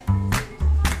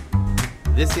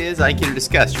This is Aikido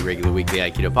Discussed, your regular weekly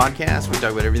Aikido podcast. We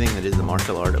talk about everything that is the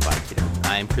martial art of Aikido.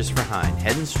 I am Christopher Hine,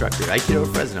 head instructor at Aikido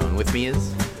of Fresno, and with me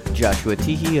is Joshua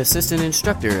Teehee, assistant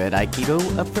instructor at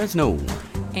Aikido of Fresno.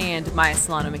 And Maya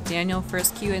Solano McDaniel,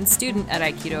 first Q and student at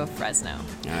Aikido of Fresno.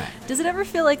 All right. Does it ever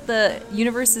feel like the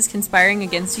universe is conspiring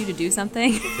against you to do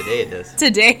something? Today it does.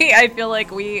 Today, I feel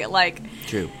like we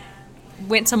True.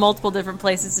 went to multiple different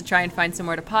places to try and find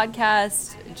somewhere to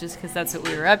podcast, just because that's what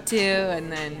we were up to, and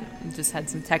then just had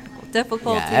some technical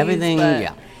difficulties. Yeah, everything. but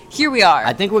Yeah. Here we are.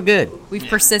 I think we're good. We've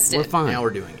persisted. We're fine. Now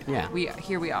we're doing it. Yeah.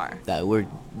 Here we are. We're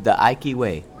the Aiki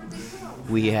way.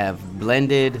 We have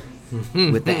blended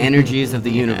with the energies of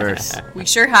the universe We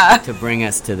sure have. to bring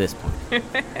us to this point.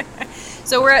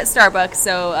 So we're at Starbucks.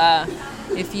 So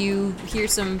if you hear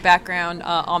some background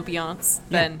ambiance,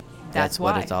 then that's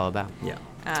why. what it's all about. Yeah.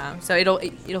 So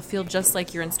it'll feel just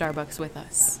like you're in Starbucks with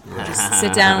us. Just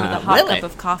sit down with a hot Really? cup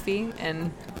of coffee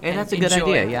and Hey, that's a good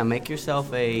enjoy. idea. Yeah, make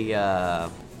yourself a I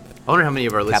wonder how many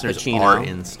of our listeners Cappuccino. are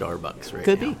in Starbucks right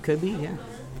now. could be, yeah.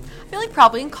 I feel like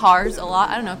probably in cars a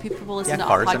lot. I don't know. People listen Yeah, to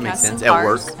cars, podcasts that makes sense. in At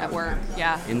cars. work. At work,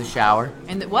 yeah. In the shower.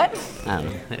 And what? I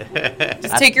don't know.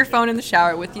 Just take your phone in the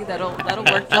shower with you. That'll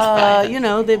work just fine.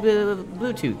 The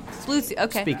Bluetooth Bluetooth.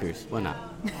 Okay. speakers. Why not?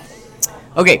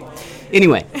 Okay.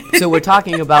 Anyway, so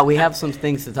we have some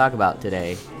things to talk about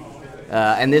today.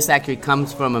 And this actually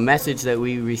comes from a message that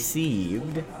we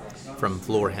received. From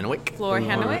Floor Henwick. Floor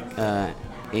Henwick.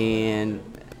 And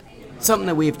something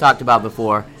that we've talked about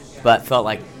before, but felt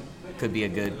like could be a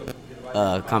good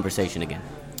conversation again.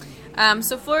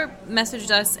 So Floor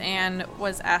messaged us and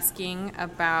was asking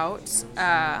about.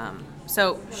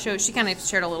 She kind of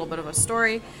shared a little bit of a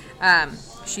story.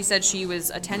 She said she was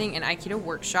attending an Aikido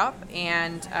workshop,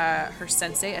 and her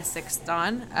sensei, a sixth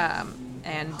dan,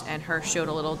 and her showed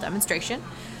a little demonstration.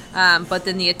 But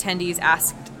then the attendees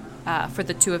asked for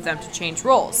the two of them to change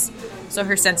roles. So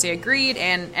her sensei agreed,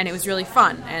 and it was really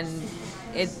fun.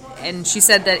 And she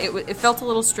said that it felt a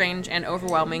little strange and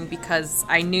overwhelming because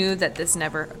I knew that this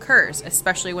never occurs,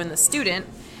 especially when the student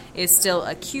is still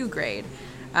a Q grade.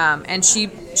 And she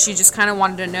just kind of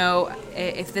wanted to know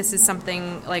if this is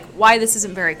something, like, why this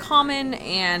isn't very common,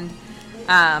 and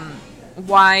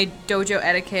why dojo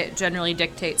etiquette generally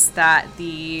dictates that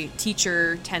the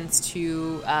teacher tends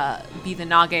to be the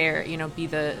nage, or be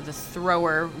the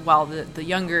thrower, while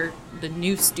the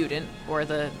new student, or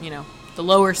the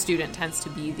lower student tends to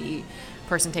be the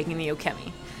person taking the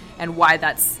okemi, and why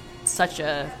that's such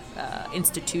a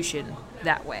institution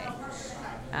that way.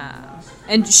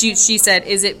 And she said,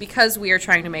 is it because we are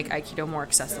trying to make Aikido more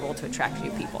accessible to attract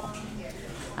new people?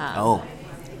 I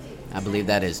believe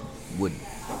that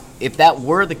if that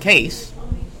were the case,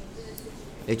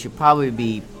 it should probably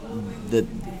be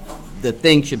the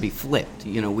thing should be flipped.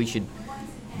 We should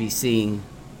be seeing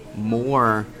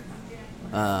more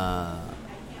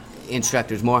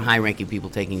instructors, more high-ranking people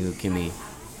taking ukemi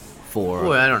for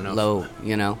Boy, I don't know. low.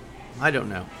 I don't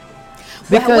know.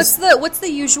 Because What's the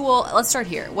usual? Let's start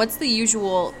here. What's the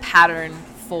usual pattern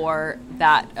for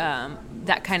that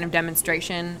that kind of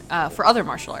demonstration for other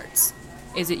martial arts?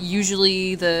 Is it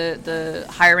usually the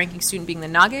higher ranking student being the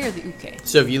nage or the uke?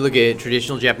 So if you look at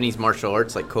traditional Japanese martial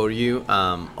arts like Koryu,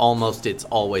 almost it's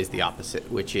always the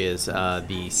opposite, which is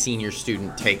the senior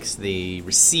student takes the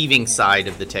receiving side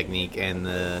of the technique and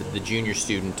the junior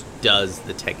student does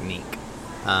the technique.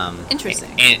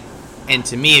 Interesting. And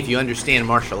to me, if you understand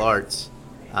martial arts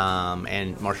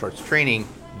and martial arts training,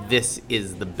 this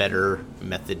is the better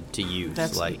method to use.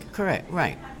 that's correct,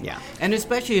 right? Yeah. And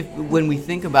especially when we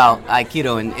think about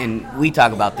Aikido, and we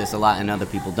talk about this a lot, and other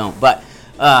people don't. But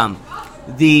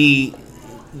the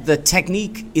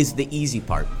technique is the easy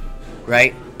part,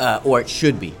 right? Or it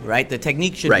should be, right? The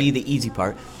technique should be the easy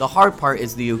part. The hard part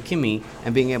is the ukemi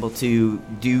and being able to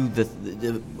do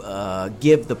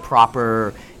give the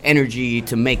proper energy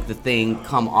to make the thing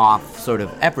come off sort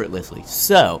of effortlessly.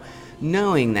 So,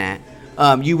 knowing that,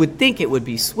 you would think it would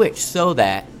be switched so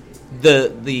that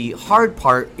the hard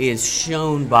part is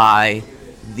shown by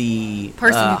the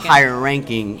person who can higher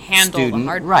ranking handle the student,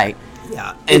 hard part. right?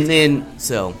 Yeah. And then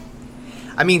so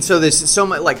there's so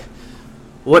much, like,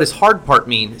 what does hard part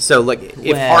mean? So, like,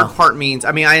 if hard part means,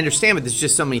 I understand, but there's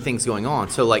just so many things going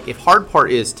on. So, like, if hard part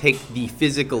is take the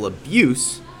physical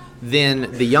abuse,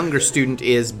 then the younger student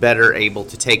is better able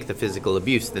to take the physical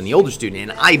abuse than the older student.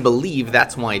 And I believe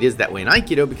that's why it is that way in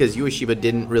Aikido, because Ueshiba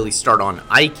didn't really start on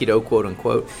Aikido, quote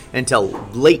unquote, until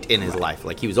late in his life.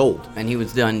 Like, he was old. And he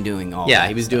was done doing all Yeah, that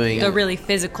he was stuff. doing... The really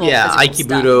physical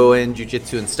Aikibudo and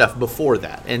Jiu-Jitsu and stuff before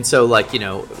that. And so, like,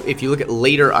 if you look at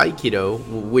later Aikido,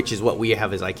 which is what we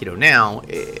have as Aikido now,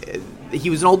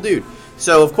 he was an old dude.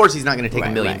 So of course he's not going to take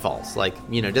a million right. falls. Like,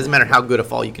 it doesn't matter how good a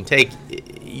fall you can take.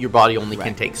 Your body only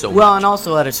can take so much. Well, and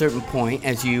also at a certain point,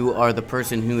 as you are the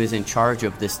person who is in charge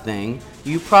of this thing,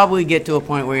 you probably get to a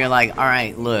point where you're like, all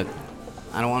right, look,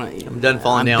 I don't want to. I'm done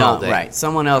falling down all day. Right.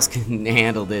 Someone else can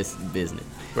handle this business.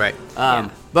 Right.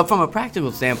 But from a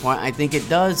practical standpoint, I think it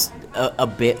does a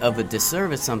bit of a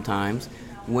disservice sometimes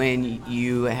when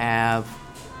you have,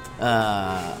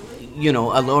 a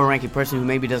lower ranking person who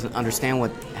maybe doesn't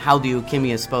understand how the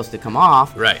ukemi is supposed to come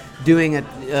off. Right.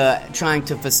 Trying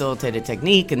to facilitate a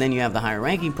technique, and then you have the higher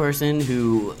ranking person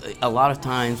who a lot of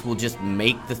times will just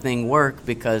make the thing work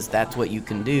because that's what you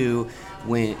can do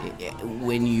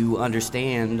when you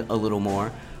understand a little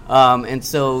more. And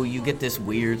so you get this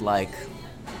weird, like,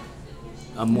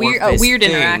 weird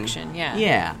thing. interaction, yeah.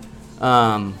 Yeah.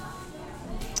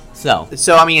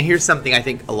 So I mean, here's something I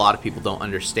think a lot of people don't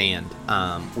understand,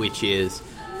 which is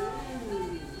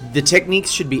the techniques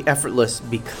should be effortless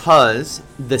because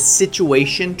the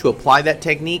situation to apply that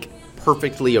technique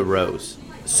perfectly arose.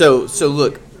 So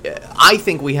look, I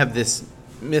think we have this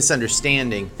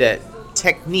misunderstanding that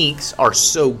techniques are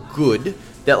so good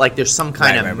that, like, there's some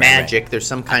kind of magic, there's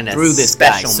some kind of threw this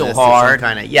guy specialness, so hard.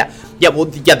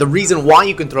 The reason why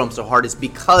you can throw him so hard is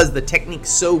because the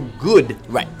technique's so good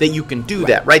that you can do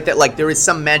that, right? That, like, there is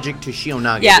some magic to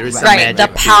Shihonage. Yeah, there is some right.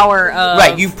 magic The power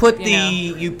of you put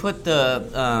the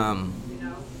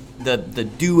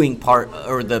doing part,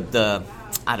 or the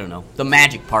I don't know, the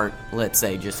magic part, let's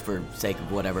say, just for sake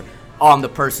of whatever, on the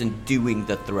person doing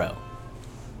the throw.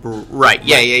 Right.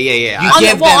 Yeah.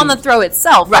 On the throw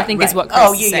itself, I think is what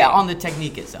Chris is saying. On the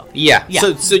technique itself. Yeah.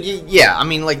 I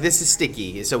mean, like, this is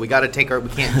sticky, so we got to take we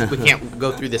can't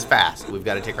go through this fast. We've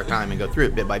got to take our time and go through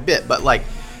it bit by bit. But, like,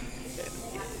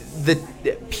 the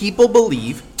people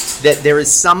believe that there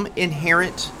is some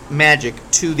inherent magic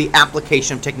to the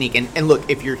application of technique. And look,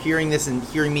 if you're hearing this and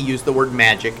hearing me use the word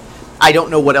magic, I don't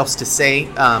know what else to say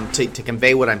to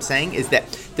convey what I'm saying, is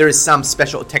that there is some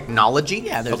special technology.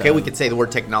 Yeah, we could say the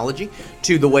word technology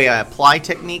to the way I apply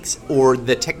techniques or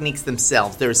the techniques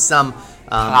themselves. There's some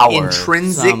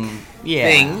intrinsic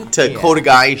thing to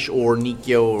Kotegaeshi or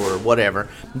Nikyo or whatever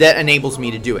that enables me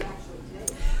to do it.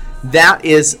 That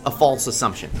is a false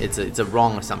assumption. It's a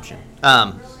wrong assumption.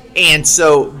 And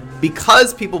so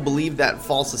because people believe that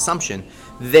false assumption,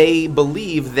 they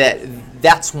believe that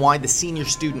that's why the senior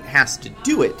student has to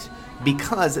do it,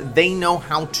 because they know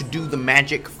how to do the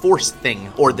magic force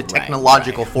thing or the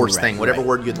technological force thing, whatever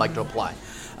word you'd like to apply.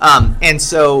 And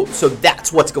so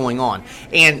that's what's going on.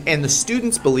 And the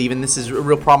students believe, and this is a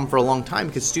real problem for a long time,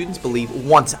 because students believe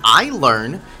once I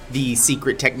learn the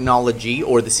secret technology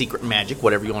or the secret magic,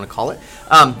 whatever you want to call it,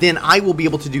 then I will be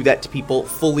able to do that to people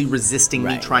fully resisting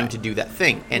me trying to do that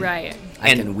thing. And,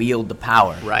 I can wield the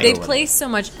power. Right. They place so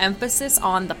much emphasis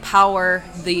on the power,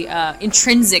 the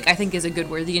intrinsic, I think is a good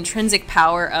word, the intrinsic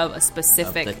power of a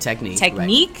specific of the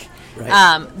technique.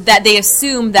 That they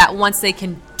assume that once they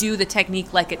can do the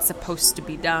technique like it's supposed to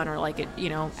be done, or like it,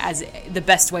 as the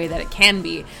best way that it can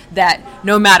be, that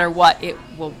no matter what, it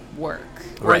will work,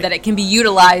 or that it can be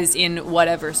utilized in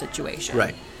whatever situation.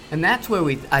 Right. And that's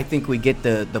where I think we get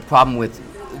the problem with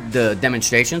the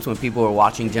demonstrations, when people are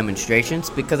watching demonstrations,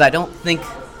 because I don't think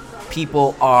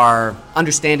people are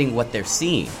understanding what they're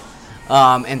seeing.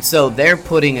 And so they're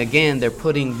putting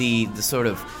the sort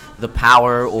of the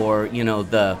power, or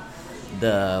the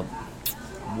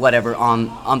whatever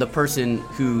on the person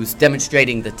who's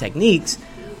demonstrating the techniques,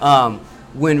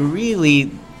 when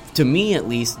really, to me at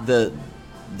least, the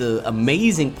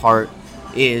amazing part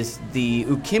is the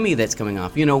ukemi that's coming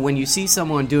off. When you see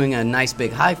someone doing a nice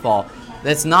big high fall,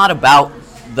 that's not about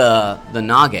the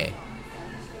nage,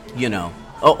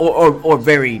 or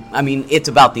very. I mean, it's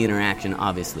about the interaction,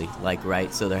 obviously,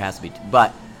 right. So there has to be,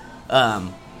 but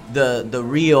the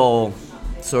real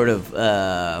sort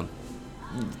of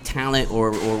talent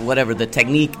or whatever, the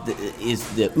technique is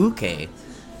the uke,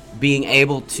 being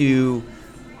able to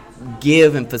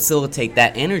give and facilitate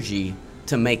that energy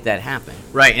to make that happen.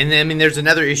 Right, and then, I mean, there's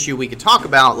another issue we could talk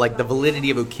about, like the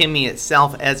validity of ukemi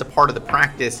itself as a part of the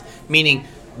practice, meaning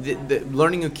the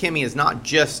learning ukemi is not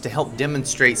just to help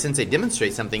demonstrate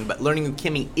something, but learning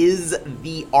ukemi is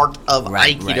the art of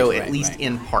Aikido, at least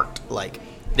in part. Like,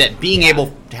 that being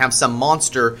able to have some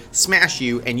monster smash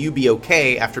you and you be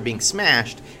okay after being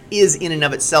smashed is in and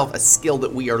of itself a skill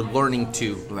that we are learning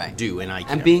to do in Aikido.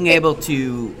 And being able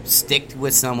to stick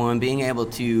with someone, being able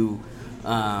to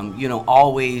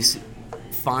always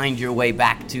find your way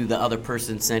back to the other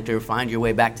person's center, find your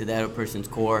way back to the other person's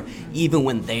core, even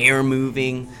when they're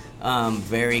moving.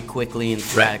 very quickly and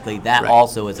sporadically. That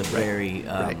also is a very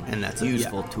and that's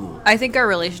useful tool. I think our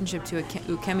relationship to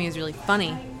ukemi is really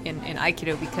funny in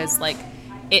Aikido because, like,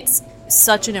 it's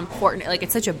such an important, like,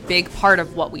 it's such a big part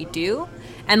of what we do.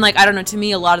 And, like, I don't know, to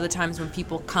me, a lot of the times when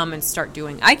people come and start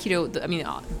doing Aikido, I mean,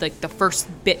 like, the first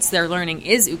bits they're learning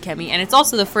is ukemi. And it's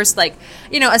also the first, like,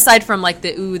 you know, aside from, like,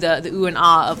 the u and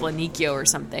ah of Lanikyo or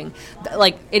something,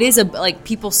 like, it is like,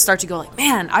 people start to go, like,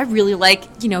 man, I really like,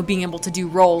 you know, being able to do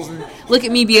rolls. And look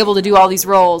at me be able to do all these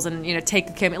rolls and, you know, take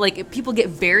ukemi. Like, people get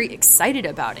very excited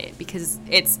about it because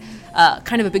it's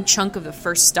kind of a big chunk of the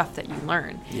first stuff that you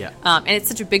learn. Yeah. And it's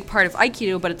such a big part of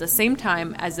Aikido, but at the same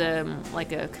time, as a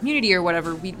community or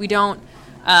whatever, we don't,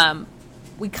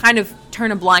 we kind of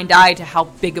turn a blind eye to how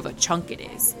big of a chunk it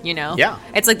is, you know? Yeah.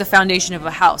 It's like the foundation of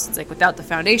a house. It's like without the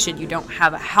foundation, you don't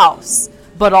have a house.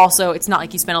 But also, it's not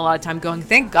like you spend a lot of time going,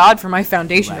 thank God for my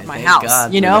foundation of my house,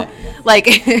 God, you know? Like...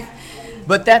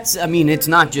 But that's, I mean, it's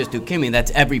not just ukemi. That's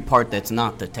every part that's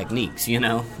not the techniques, you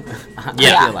know?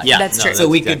 That's true. So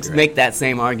we could make that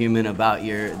same argument about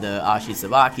the Ashi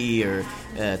Sabaki or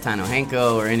Taino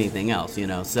Henko or anything else, you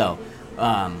know? So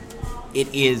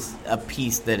it is a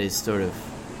piece that is sort of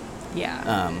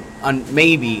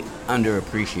maybe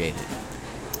underappreciated.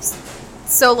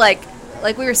 So, like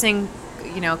we were saying,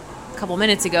 you know, a couple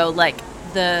minutes ago, like,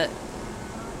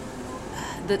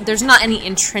 there's not any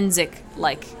intrinsic,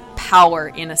 like, power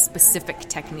in a specific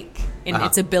technique in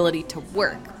its ability to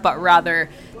work, but rather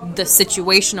the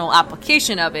situational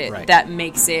application of it that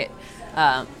makes it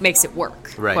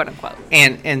work, quote unquote.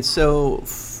 And so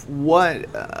what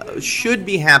should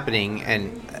be happening,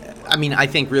 and I mean, I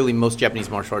think really most Japanese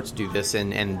martial arts do this,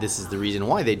 and this is the reason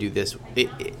why they do this.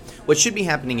 What should be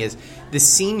happening is the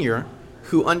senior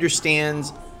who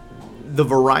understands the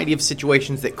variety of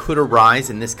situations that could arise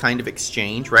in this kind of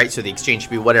exchange, right? So the exchange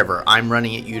should be whatever. I'm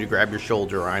running at you to grab your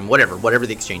shoulder, or I'm whatever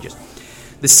the exchange is.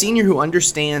 The senior who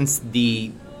understands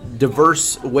the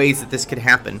diverse ways that this could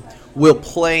happen will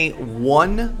play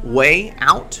one way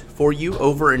out for you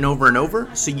over and over and over,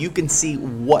 so you can see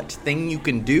what thing you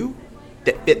can do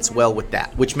that fits well with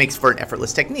that, which makes for an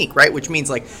effortless technique, right? Which means,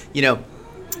 like, you know,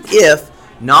 if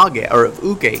Nage or if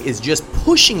Uke is just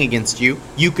pushing against you,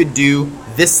 you could do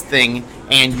this thing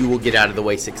and you will get out of the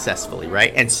way successfully,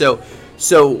 right? And so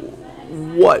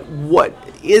what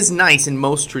is nice in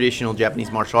most traditional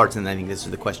Japanese martial arts, and I think this is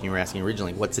the question you were asking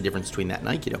originally, what's the difference between that and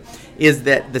Aikido, is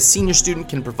that the senior student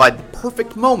can provide the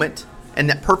perfect moment, and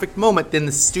that perfect moment, then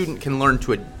the student can learn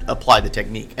to apply the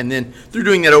technique. And then through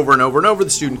doing that over and over and over,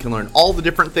 the student can learn all the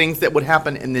different things that would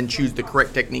happen and then choose the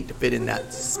correct technique to fit in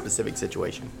that specific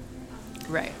situation.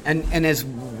 Right. And as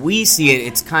we see it,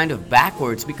 it's kind of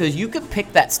backwards because you could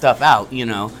pick that stuff out, you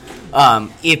know,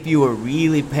 if you were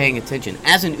really paying attention.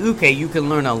 As an uke, you can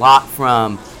learn a lot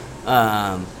from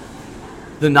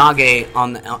the nage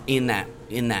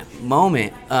in that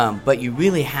moment, but you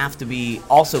really have to be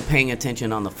also paying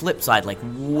attention on the flip side, like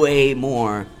way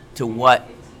more to what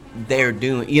they're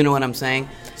doing. You know what I'm saying?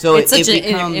 So it's such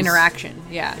an interaction.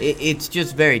 Yeah, it's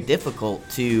just very difficult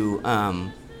to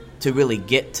really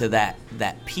get to that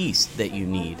piece that you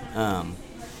need,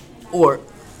 or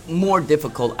more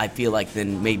difficult, I feel like,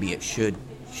 than maybe it should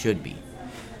be.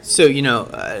 So, you know,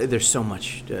 there's so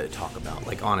much to talk about,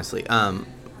 like, honestly.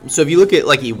 So if you look at,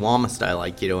 like, Iwama style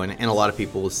Aikido, and a lot of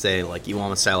people will say, like,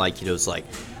 Iwama style Aikido is like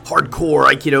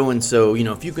hardcore Aikido, and so, you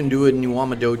know, if you can do it in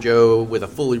Iwama dojo with a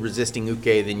fully resisting uke,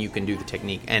 then you can do the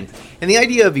technique. And the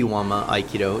idea of Iwama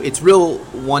Aikido, it's real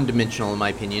one-dimensional in my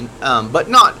opinion, but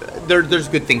not, there's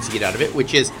good things to get out of it,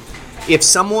 which is, if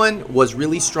someone was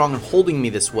really strong and holding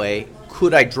me this way,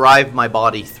 could I drive my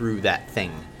body through that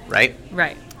thing, right?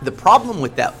 Right. The problem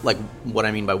with that, like, what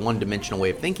I mean by one-dimensional way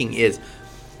of thinking is,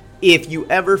 if you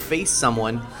ever face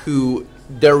someone who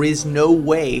there is no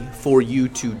way for you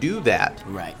to do that,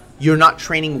 right, you're not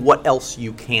training what else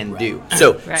you can do.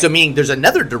 So, so meaning there's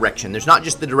another direction. There's not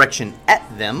just the direction at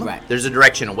them. Right. There's a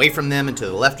direction away from them and to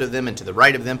the left of them and to the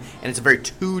right of them, and it's a very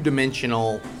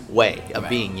two-dimensional way of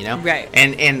being, you know? Right.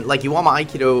 And like Iwama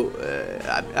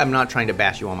Aikido, I'm not trying to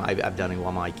bash Iwama. I've done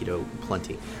Iwama Aikido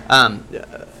plenty.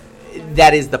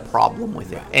 That is the problem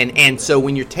with it. And so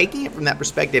when you're taking it from that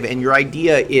perspective, and your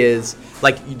idea is,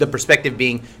 like, the perspective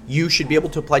being, you should be able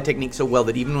to apply technique so well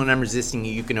that even when I'm resisting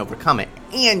you, you can overcome it.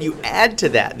 And you add to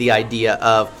that the idea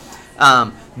of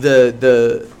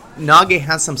the Nage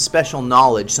has some special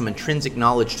knowledge, some intrinsic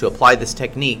knowledge to apply this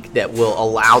technique that will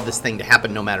allow this thing to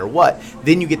happen no matter what.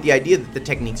 Then you get the idea that the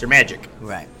techniques are magic.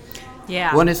 Right.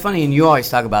 Yeah. Well, and it's funny, and you always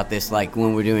talk about this, like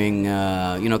when we're doing,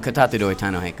 katate dori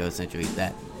taino henko, essentially,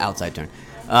 that outside turn.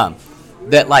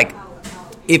 That, like,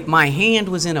 if my hand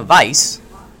was in a vice,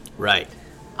 right,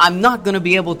 I'm not going to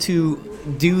be able to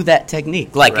do that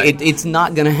technique. Like, right. it's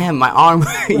not going to have my arm,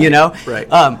 you know? Right.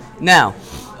 Now,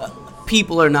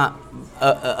 people are not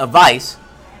a vice,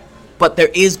 but there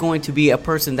is going to be a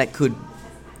person that could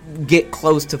get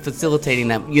close to facilitating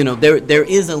that. You know, there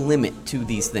is a limit to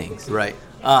these things. Right.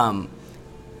 And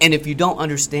if you don't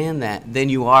understand that, then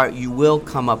you will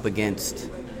come up against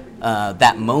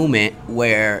that moment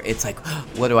where it's like,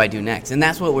 what do I do next? And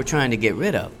that's what we're trying to get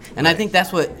rid of. And I think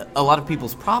that's what a lot of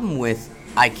people's problem with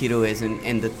Aikido is,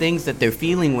 and the things that they're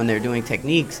feeling when they're doing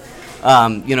techniques.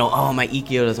 You know, oh, my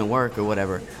Ikkyo doesn't work or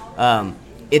whatever.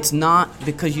 It's not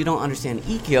because you don't understand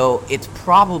Ikkyo. It's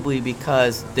probably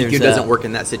because Ikkyo doesn't work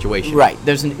in that situation. Right.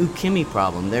 There's an ukemi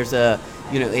problem. There's a,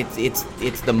 you know,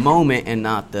 it's the moment and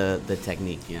not the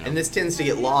technique. You know. And this tends to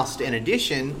get lost in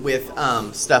addition with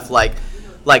stuff like,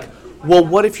 well,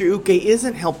 what if your uke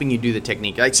isn't helping you do the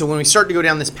technique? Like, so when we start to go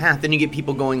down this path, then you get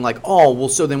people going like, oh, well,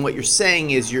 so then what you're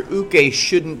saying is your uke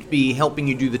shouldn't be helping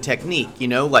you do the technique, you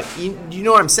know? Like, you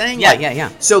know what I'm saying? Yeah, like, yeah.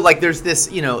 So, like, there's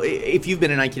this, you know, if you've been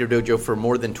in Aikido dojo for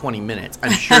more than 20 minutes,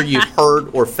 I'm sure you've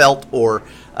heard or felt or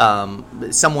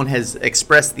someone has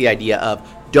expressed the idea of,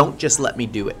 don't just let me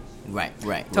do it. Right.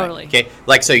 Totally. Okay,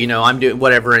 like, so, you know, I'm doing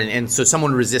whatever, and so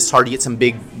someone resists hard. You get some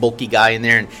big, bulky guy in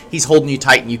there, and he's holding you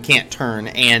tight, and you can't turn,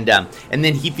 and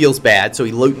then he feels bad, so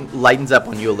he lightens up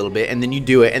on you a little bit, and then you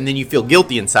do it, and then you feel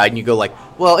guilty inside, and you go like,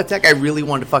 well, if that guy really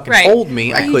wanted to fucking hold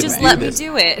me, I couldn't do this. You just let me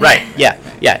do it. Right,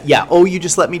 yeah. Oh, you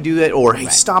just let me do it, or hey,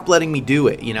 stop letting me do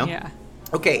it, you know? Yeah.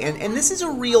 Okay, and this is a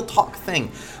real talk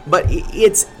thing, but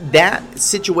it's that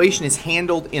situation is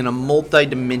handled in a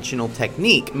multi-dimensional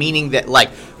technique, meaning that, like,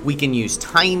 we can use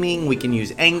timing, we can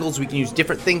use angles, we can use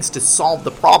different things to solve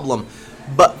the problem.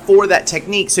 But for that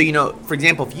technique, so, you know, for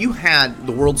example, if you had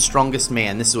the world's strongest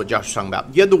man, this is what Josh was talking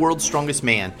about, you had the world's strongest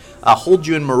man hold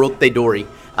you in Marote Dori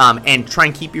and try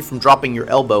and keep you from dropping your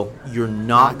elbow, you're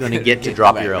not going to get to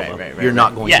drop your elbow. You're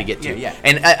not going to get to. Yeah.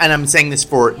 And I'm saying this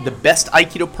for the best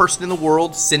Aikido person in the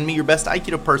world. Send me your best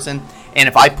Aikido person. And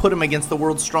if I put him against the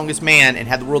world's strongest man and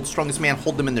had the world's strongest man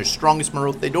hold them in their strongest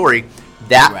Marote Dori,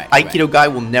 that Aikido guy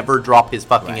will never drop his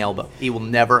fucking elbow. It will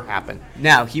never happen.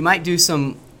 Now, he might do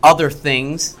some other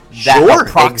things that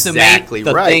approximate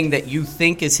the thing that you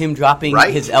think is him dropping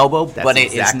his elbow, but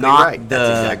it is not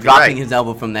the dropping his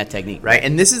elbow from that technique. Right,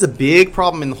 and this is a big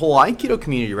problem in the whole Aikido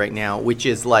community right now, which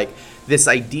is like this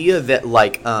idea that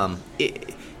like,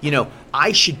 you know,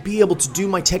 I should be able to do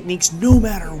my techniques no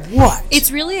matter what.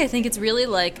 I think it's really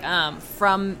like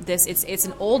from this, it's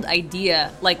an old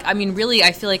idea. Like, I mean, really,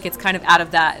 I feel like it's kind of out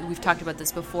of that. We've talked about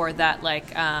this before. That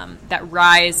like that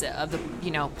rise of the,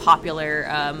 you know,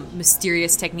 popular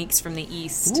mysterious techniques from the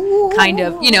East. Ooh. Kind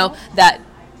of, you know, that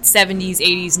 70s,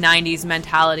 80s, 90s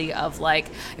mentality of like,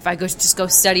 if I go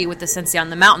study with the sensei on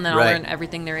the mountain, then I'll learn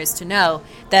everything there is to know.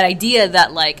 That idea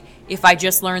that like, if I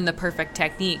just learn the perfect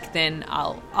technique, then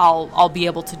I'll be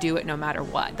able to do it no matter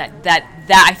what. That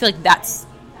I feel like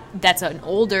that's an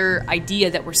older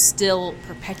idea that we're still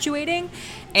perpetuating,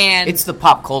 and it's the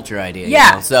pop culture idea. Yeah.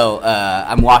 You know? So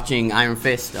I'm watching Iron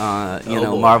Fist,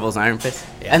 Marvel's Iron Fist,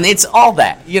 and it's all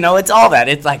that. You know, it's all that.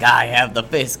 It's like I have the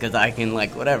fist because I can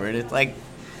like whatever. And it's like.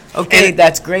 Okay, and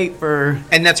that's great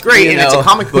and it's a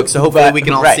comic book, so hopefully we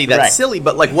can all see that's silly.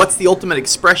 But like, what's the ultimate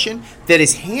expression? That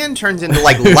his hand turns into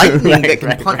like lightning that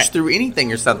can punch through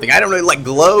anything or something. I don't know, like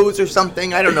glows or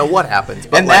something. I don't know what happens.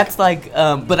 But and like, that's like,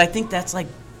 but I think that's like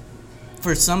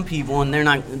for some people, and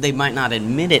they might not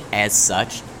admit it as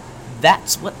such.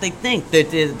 That's what they think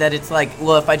that it's like.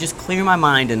 Well, if I just clear my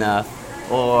mind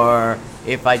enough, or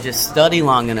if I just study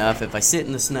long enough, if I sit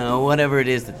in the snow, whatever it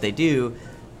is that they do.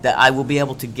 That I will be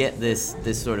able to get this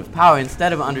sort of power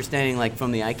instead of understanding, like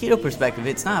from the Aikido perspective,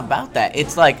 it's not about that.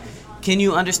 It's like, can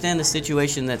you understand the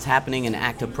situation that's happening and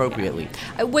act appropriately?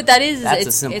 What that is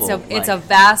it's a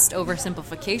vast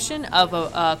oversimplification of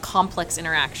a complex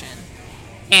interaction,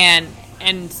 and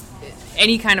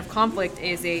any kind of conflict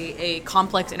is a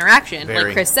complex interaction,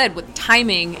 like Chris said, with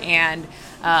timing and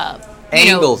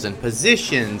angles and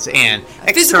positions and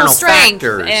physical external strength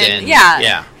factors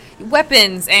and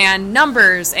weapons and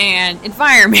numbers and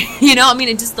environment. You know, I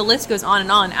mean, the list goes on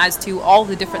and on as to all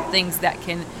the different things that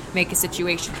can make a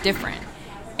situation different.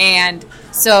 And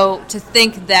so to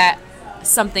think that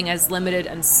something as limited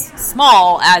and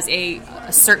small as a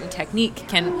certain technique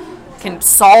can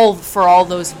solve for all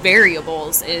those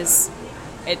variables it's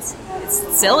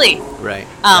silly. Right.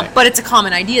 But it's a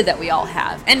common idea that we all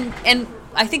have. And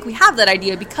I think we have that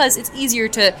idea because it's easier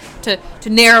to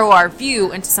narrow our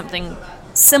view into something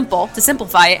simple, to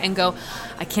simplify it and go,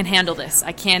 I can handle this.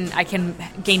 I can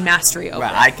gain mastery over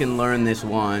it. I can learn this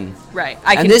one. Right.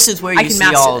 This is where you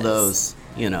see all those,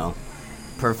 you know,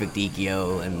 perfect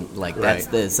Ikkyo, and like Right.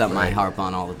 that's something I harp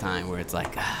on all the time. Where it's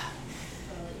like,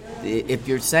 if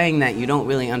you're saying that, you don't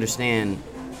really understand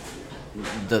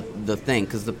the thing,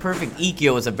 because the perfect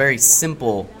Ikkyo is a very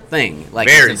simple thing. Like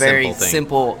Very it's a very simple thing.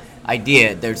 simple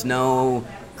idea. There's no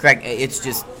correct. It's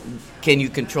just, can you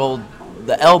control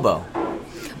the elbow?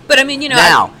 But I mean,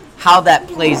 Now, how that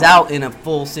plays out in a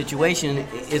full situation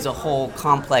is a whole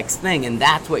complex thing, and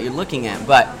that's what you're looking at.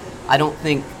 But I don't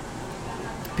think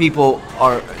people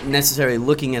are necessarily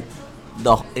looking at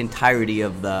the entirety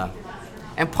of the...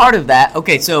 And part of that...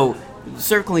 Okay, so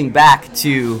circling back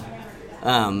to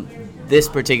this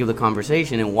particular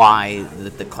conversation and why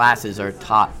the classes are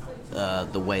taught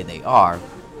the way they are,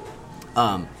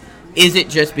 is it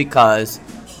just because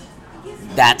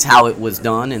that's how it was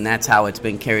done and that's how it's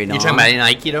been carried on? You're talking about in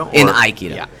Aikido? In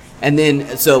Aikido. Yeah. And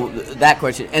then, so that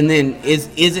question, and then is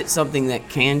it something that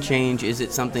can change? Is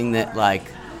it something that, like,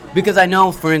 because I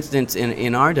know, for instance,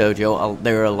 in our dojo,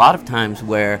 there are a lot of times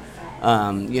where,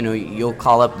 you'll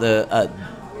call up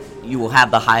you will have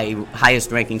the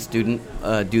highest ranking student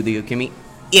do the ukemi.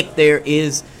 If there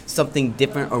is something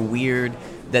different or weird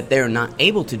that they're not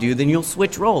able to do, then you'll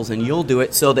switch roles and you'll do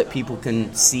it so that people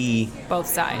can see both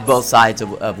sides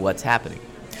of what's happening.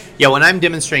 Yeah, when I'm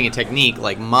demonstrating a technique,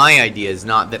 like, my idea is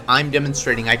not that I'm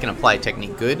demonstrating I can apply a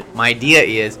technique good. My idea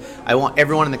is I want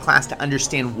everyone in the class to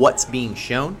understand what's being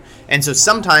shown. And so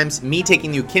sometimes me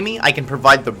taking the ukemi, I can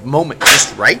provide the moment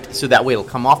just right, so that way it'll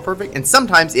come off perfect. And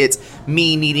sometimes it's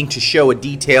me needing to show a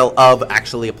detail of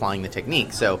actually applying the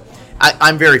technique. So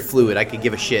I'm very fluid. I could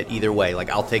give a shit either way.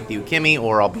 Like, I'll take the ukemi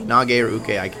or I'll be nage or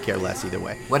uke. I could care less either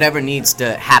way. Whatever needs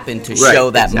to happen to show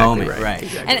that exactly moment. right.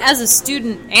 And as a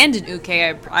student and an uke,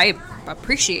 I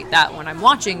appreciate that when I'm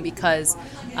watching, because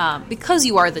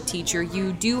you are the teacher,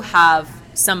 you do have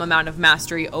some amount of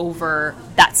mastery over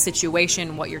that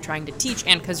situation, what you're trying to teach,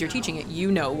 and because you're teaching it, you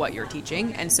know what you're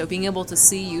teaching. And so being able to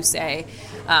see you say,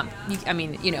 I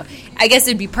guess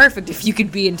it'd be perfect if you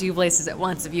could be in two places at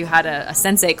once. If you had a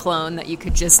sensei clone that you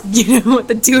could just,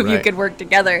 the two of you Right. could work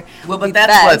together. Well, would but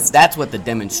be best. that's what the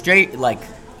demonstrate, like,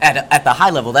 at the high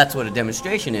level, that's what a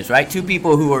demonstration is, right? Two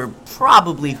people who are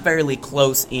probably fairly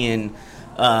close in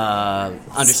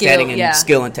understanding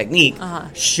skill and technique,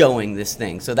 showing this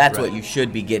thing. So that's what you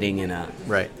should be getting in a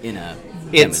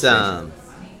It's demonstration.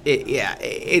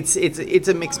 it's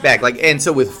a mixed bag. Like, and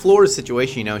so with Flora's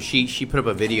situation, she put up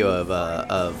a video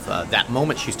of that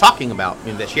moment she's talking about,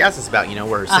 that she asked us about,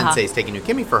 where her sensei is taking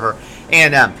ukemi for her,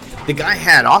 and the guy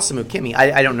had awesome ukemi.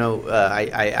 I don't know,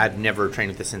 I've never trained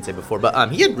with the sensei before,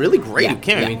 but he had really great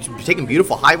ukemi. Yeah. I mean, taking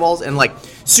beautiful high balls and like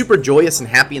super joyous and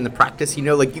happy in the practice.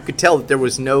 Like, you could tell that there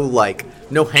was no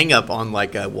hang up on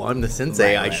like, well, I'm the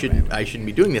sensei, I shouldn't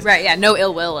be doing this. Right, yeah, no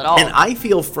ill will at all. And I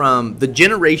feel from the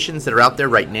generations that are out there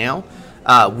right now,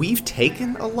 we've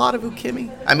taken a lot of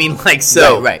ukemi. I mean, like,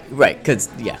 so right, because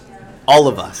all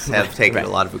of us have taken a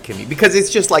lot of ukemi, because it's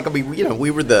just like,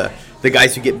 we were the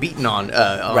guys who get beaten on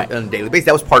a daily basis.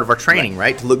 That was part of our training,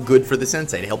 right? To look good for the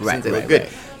sensei, to help the sensei look good.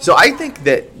 Right. So I think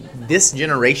that this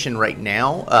generation right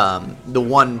now, the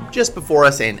one just before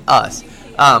us and us,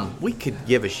 we could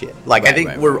give a shit. Like, I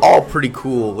think we're all pretty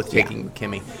cool with taking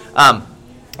ukemi.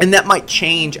 And that might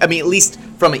change. I mean, at least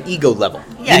from an ego level.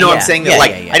 Yeah, what I'm saying?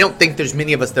 That yeah. I don't think there's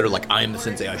many of us that are like, I am the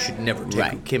sensei, I should never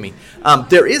take ukemi.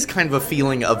 There is kind of a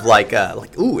feeling of like,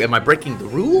 ooh, am I breaking the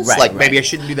rules? Maybe I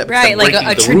shouldn't do that. Right, like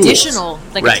a traditional,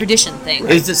 rules. a tradition thing.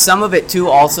 Is it some of it too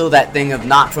also that thing of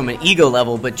not from an ego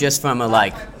level, but just from a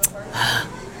like,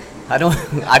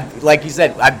 like you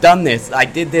said, I've done this. I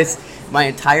did this my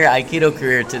entire Aikido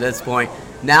career to this point.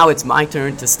 Now it's my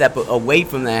turn to step away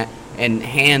from that and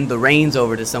hand the reins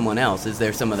over to someone else. Is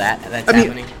there some of that's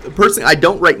happening? Personally, I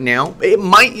don't right now. It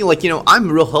might,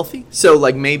 I'm real healthy, so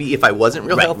like maybe if I wasn't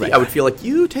real healthy, I would feel like,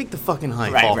 you take the fucking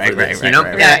high fall for this,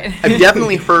 Right. I've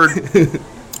definitely heard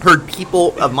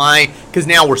people of because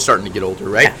now we're starting to get older,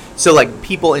 right? Yeah. So like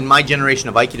people in my generation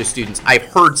of Aikido students, I've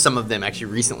heard some of them actually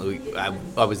recently. I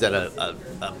was at a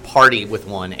party with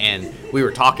one, and we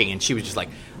were talking, and she was just like,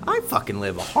 I fucking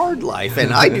live a hard life,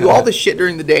 and I do all this shit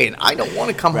during the day, and I don't want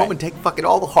to come home and take fucking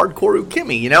all the hardcore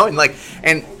ukemi, and like,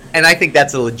 and I think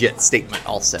that's a legit statement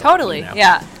also. Totally,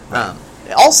 yeah.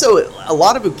 Also, a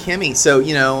lot of ukemi, so,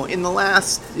 in the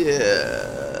last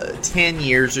 10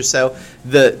 years or so,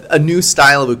 a new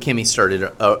style of ukemi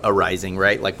started arising,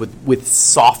 right? Like with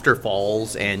softer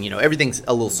falls, and, everything's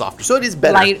a little softer. So it is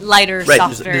better. Lighter, right,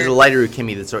 softer. There's a lighter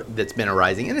ukemi that's been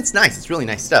arising, and it's nice. It's really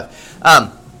nice stuff.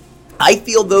 I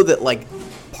feel, though, that, like,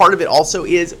 part of it also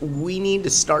is we need to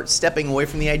start stepping away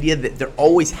from the idea that there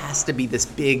always has to be this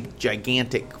big,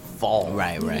 gigantic fall.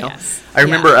 Right. Yes. I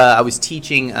remember I was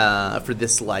teaching for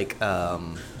this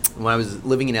when I was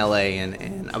living in LA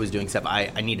and I was doing stuff,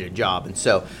 I needed a job. And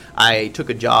so I took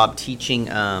a job teaching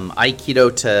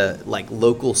Aikido to like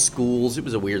local schools. It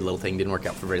was a weird little thing. Didn't work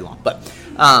out for very long. But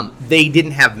they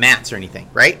didn't have mats or anything,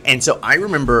 right? And so I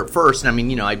remember first, and I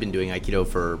mean, I'd been doing Aikido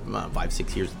for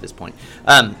 5-6 years at this point.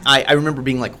 I remember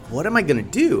being like, what am I going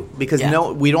to do? Because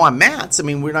we don't have mats. I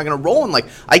mean, we're not going to roll. And like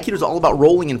Aikido is all about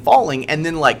rolling and falling. And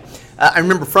then like I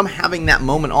remember from having that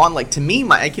moment on, like to me,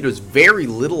 my Aikido is very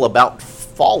little about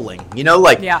falling,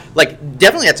 like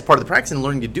definitely that's a part of the practice and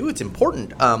learning to do it's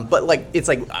important, but like it's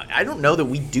like I don't know that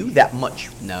we do that much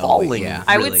falling.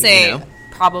 I would say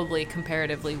probably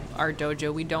comparatively our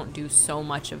dojo, we don't do so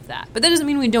much of that, but that doesn't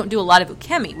mean we don't do a lot of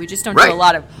ukemi. We just don't do a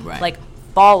lot of like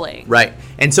falling. Right.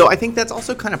 And so I think that's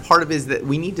also kind of part of it is that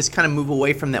we need to kind of move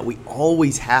away from that we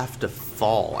always have to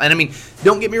fall. And I mean,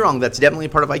 don't get me wrong, that's definitely a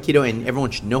part of Aikido and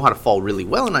everyone should know how to fall really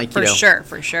well in Aikido.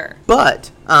 For sure.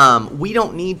 But we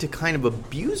don't need to kind of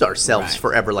abuse ourselves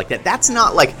forever like that. That's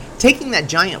not like taking that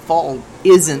giant fall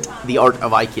isn't the art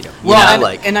of Aikido.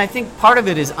 And I think part of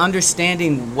it is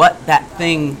understanding what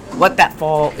that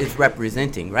fall is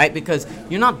representing, right? Because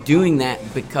you're not doing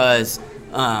that because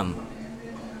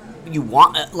you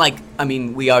want,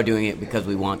 we are doing it because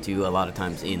we want to a lot of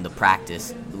times in the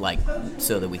practice, like,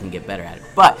 so that we can get better at it.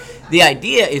 But the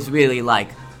idea is really like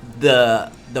the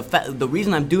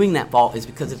reason I'm doing that fall is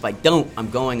because if I don't, I'm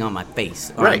going on my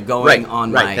face. Or I'm going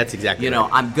on my, that's exactly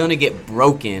I'm going to get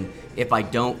broken if I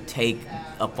don't take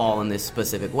a fall in this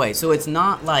specific way. So it's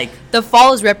not like... The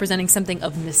fall is representing something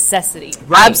of necessity.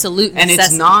 Right. Absolute necessity. And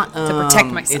it's not... to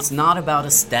protect myself. It's not about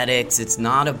aesthetics. It's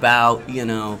not about,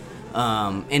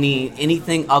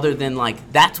 anything other than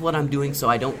like that's what I'm doing so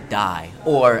I don't die,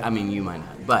 or I mean you might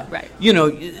not, but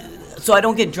so I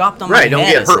don't get dropped on my head. Don't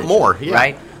get hurt more,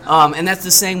 right? And that's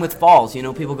the same with falls.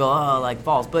 People go, oh, like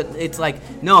falls, but it's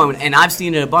like no, and I've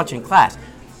seen it a bunch in class.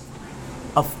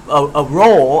 A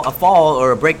roll, a fall,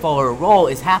 or a break fall, or a roll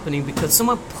is happening because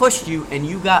someone pushed you, and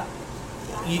you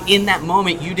in that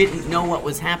moment you didn't know what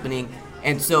was happening,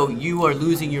 and so you are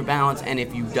losing your balance. And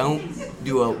if you don't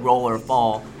do a roll or a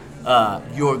fall,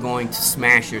 you're going to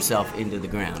smash yourself into the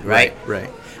ground, right? Right.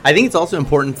 I think it's also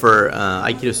important for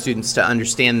Aikido students to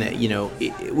understand that,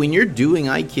 when you're doing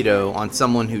Aikido on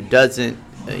someone who doesn't,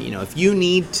 if you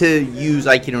need to use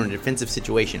Aikido in a defensive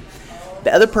situation,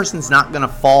 the other person's not going to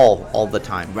fall all the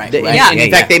time. Right.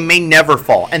 In fact, they may never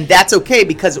fall. And that's okay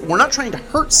because we're not trying to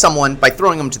hurt someone by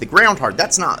throwing them to the ground hard.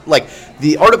 That's not, like,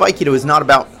 the art of Aikido is not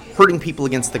about hurting people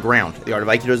against the ground. The art of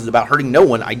Aikido is about hurting no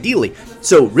one, ideally.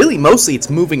 So really, mostly it's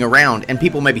moving around, and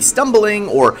people may be stumbling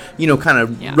or, kind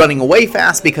of running away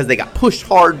fast because they got pushed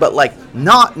hard, but like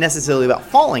not necessarily about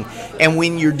falling. And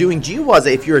when you're doing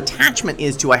Jiwaza, if your attachment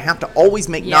is to I have to always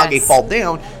make Nage fall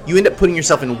down, you end up putting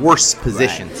yourself in worse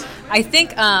positions. Right. I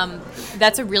think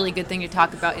that's a really good thing to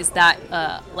talk about is that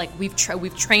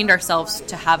we've trained ourselves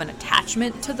to have an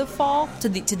attachment to the fall, to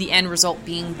the end result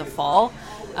being the fall.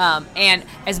 And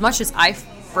as much as I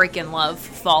freaking love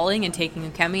falling and taking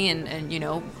ukemi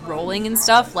and rolling and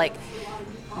stuff, like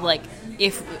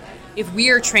if we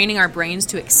are training our brains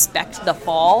to expect the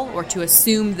fall or to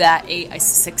assume that a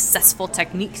successful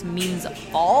technique means a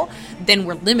fall, then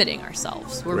we're limiting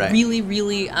ourselves. We're really,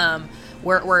 really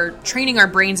we're training our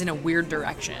brains in a weird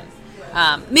direction.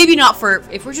 Maybe not for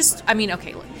if we're just.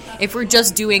 If we're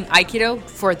just doing Aikido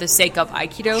for the sake of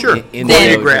Aikido, then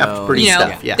choreographed, pretty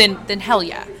stuff. Then hell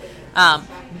yeah.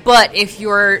 But if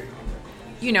you're,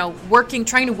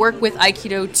 trying to work with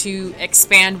Aikido to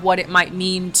expand what it might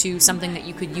mean to something that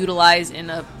you could utilize in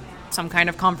some kind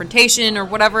of confrontation or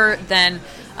whatever, then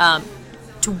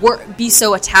be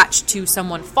so attached to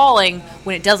someone falling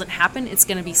when it doesn't happen, it's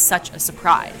going to be such a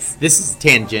surprise. This is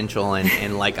tangential,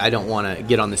 and like I don't want to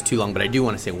get on this too long, but I do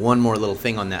want to say one more little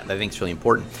thing on that I think is really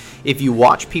important. If you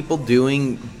watch people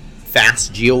doing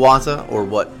fast Jiwaza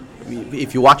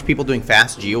if you watch people doing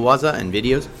fast Jiwaza and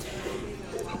videos,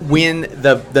 when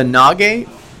the Nage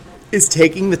is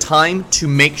taking the time to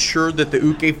make sure that the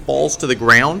uke falls to the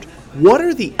ground, what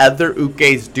are the other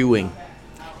ukes doing?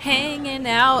 Hanging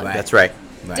out. That's right.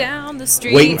 Down the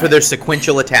street. Waiting for their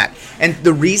sequential attack. And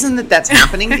the reason that that's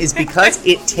happening is because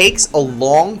it takes a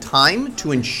long time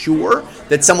to ensure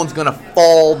that someone's going to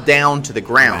fall down to the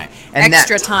ground. And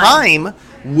extra that time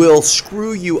will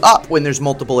screw you up when there's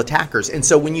multiple attackers. And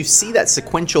so when you see that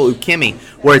sequential ukemi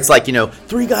where it's like,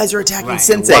 3 guys are attacking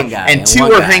sensei and 2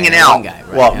 are hanging out. One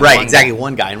guy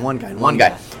and one guy and one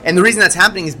guy. And the reason that's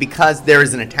happening is because there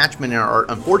is an attachment in our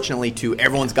art, unfortunately, to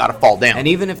everyone's got to fall down. And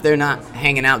even if they're not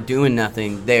hanging out doing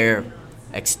nothing, they're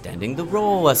extending the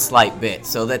roll a slight bit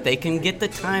so that they can get the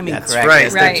timing That's correct. right.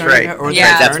 as they're Right. turning- Right. Or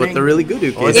Yeah. That's what the really good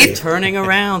uke Or is. they're turning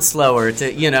around slower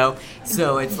to,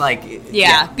 so it's like...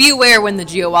 Yeah. Be aware when the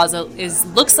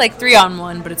Giowaza looks like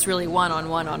 3-on-1, but it's really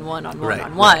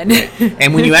 1-on-1-on-1-on-1-on-1.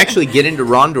 And when you actually get into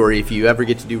rondori, if you ever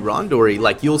get to do rondori,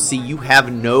 like you'll see you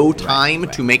have no time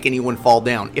to make anyone fall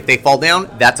down. If they fall down,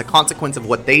 that's a consequence of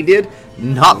what they did,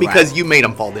 not because you made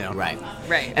them fall down. Right.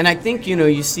 Right. And I think,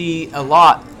 you see a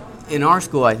lot in our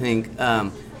school, I think,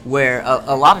 where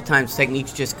a lot of times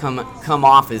techniques just come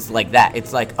off as like that.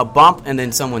 It's like a bump and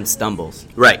then someone stumbles.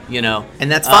 Right.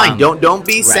 And that's fine. Don't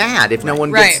be sad if no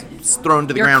one Right. gets thrown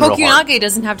to the Your ground real hard. kokyunage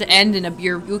doesn't have to end in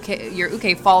your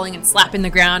uke falling and slapping the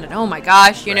ground and oh my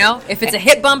gosh, If it's a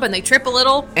hip bump and they trip a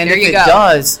little, And there if you it go.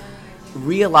 does,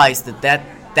 realize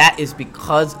that is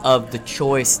because of the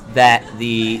choice that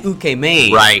the uke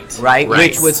made. Right.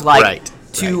 Which was like Right.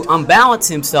 to unbalance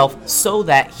himself so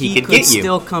that he could could get you.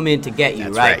 still come in to get you.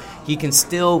 That's Right. right. He can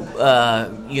still,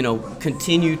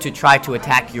 continue to try to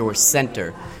attack your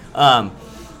center.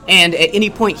 And at any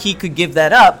point he could give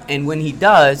that up, and when he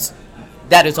does,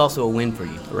 that is also a win for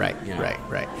you. Right.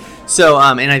 So,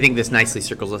 and I think this nicely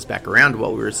circles us back around to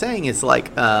what we were saying is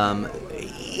like,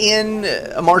 in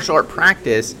a martial art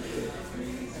practice,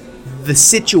 the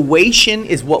situation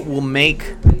is what will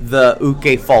make the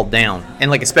uke fall down,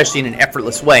 and like especially in an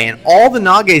effortless way. And all the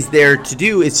nage is there to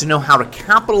do is to know how to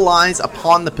capitalize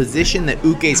upon the position that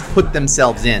ukes put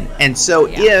themselves in. And so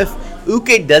if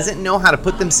uke doesn't know how to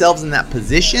put themselves in that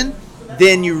position,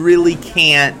 then you really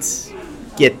can't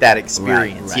get that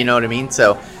experience. Right. You know what I mean?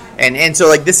 So. And so,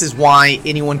 like, this is why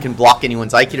anyone can block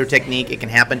anyone's Aikido technique. It can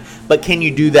happen. But can you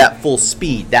do that full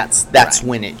speed? That's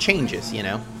when it changes,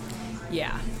 Yeah.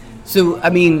 So,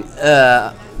 I mean,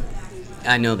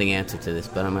 I know the answer to this,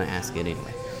 but I'm going to ask it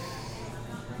anyway.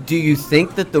 Do you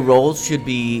think that the roles should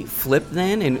be flipped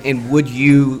then? And would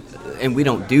you, and we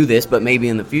don't do this, but maybe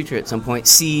in the future at some point,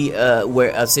 see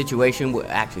where a situation where,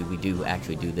 actually, we do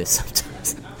do this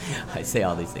sometimes. I say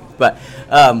all these things. But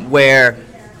where...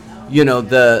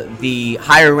 the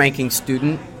higher ranking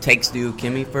student takes the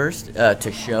ukemi first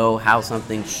to show how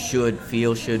something should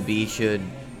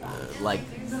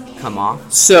come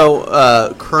off.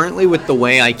 So currently with the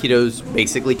way Aikido's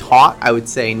basically taught, I would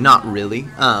say not really,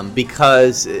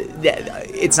 because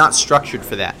it's not structured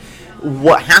for that.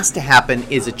 What has to happen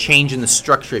is a change in the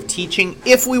structure of teaching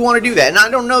if we want to do that. And I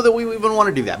don't know that we even want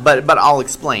to do that, but I'll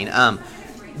explain.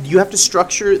 You have to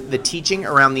structure the teaching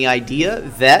around the idea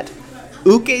that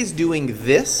uke's doing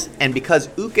this, and because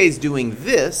uke's doing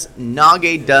this,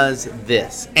 nage does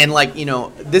this. And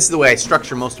this is the way I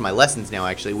structure most of my lessons now,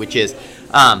 actually, which is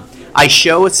I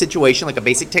show a situation, like a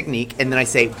basic technique, and then I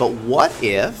say, but what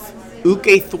if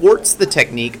uke thwarts the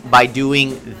technique by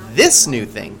doing this new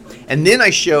thing? And then I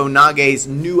show nage's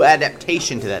new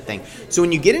adaptation to that thing. So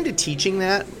when you get into teaching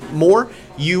that more,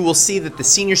 you will see that the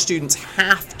senior students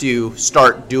have to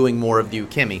start doing more of the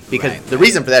ukemi, because the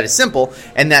reason for that is simple,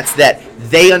 and that's that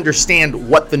they understand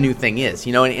what the new thing is.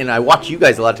 And I watch you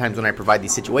guys a lot of times when I provide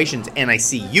these situations, and I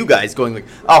see you guys going like,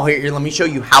 oh, here, let me show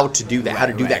you how to do that, how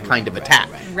to do that kind of attack,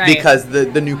 because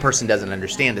the new person doesn't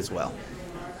understand as well.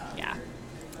 Yeah.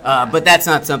 But that's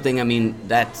not something,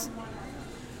 that's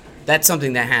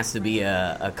something that has to be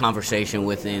a conversation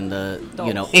within the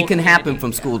it can happen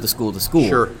from school to school to school.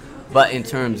 Sure. But in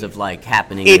terms of it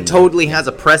it totally has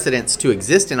a precedence to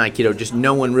exist in Aikido, just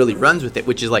no one really runs with it,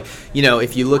 which is like,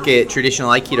 if you look at traditional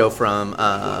Aikido from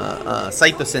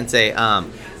Saito Sensei,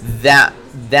 that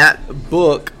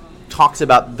book talks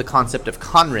about the concept of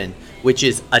Kanrin, which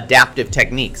is adaptive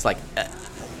techniques. Like,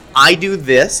 I do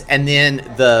this, and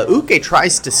then the uke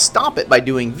tries to stop it by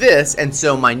doing this, and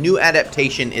so my new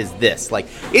adaptation is this. Like,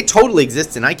 it totally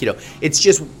exists in Aikido. It's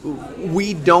just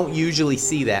we don't usually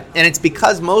see that, and it's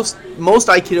because most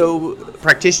Aikido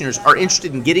practitioners are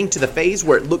interested in getting to the phase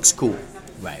where it looks cool.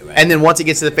 Right. And then once it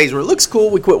gets to the phase where it looks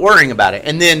cool, we quit worrying about it.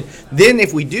 And then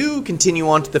if we do continue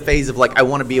on to the phase of like, I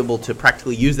want to be able to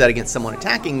practically use that against someone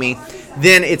attacking me,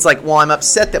 then it's like, well, I'm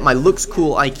upset that my looks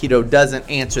cool Aikido doesn't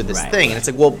answer this thing. And it's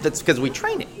like, well, that's because we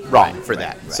train it wrong for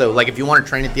that. So like, if you want to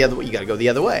train it the other way, you got to go the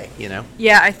other way,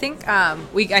 Yeah, I think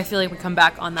I feel like we come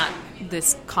back on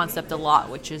this concept a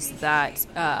lot, which is that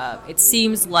it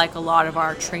seems like a lot of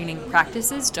our training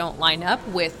practices don't line up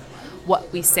with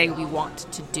what we say we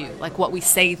want to do, like what we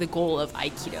say the goal of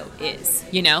Aikido is,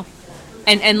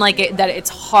 and like that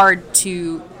it's hard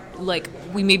to, like,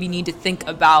 we maybe need to think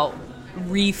about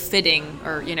refitting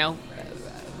or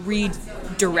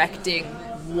redirecting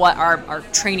what our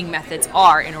training methods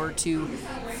are in order to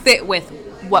fit with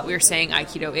what we're saying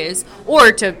Aikido is,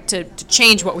 or to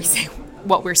change what we say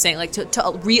what we're saying, like to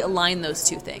realign those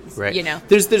two things, right? You know,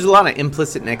 there's a lot of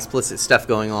implicit and explicit stuff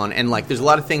going on, and like there's a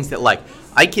lot of things that like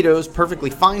Aikido is perfectly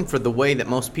fine for the way that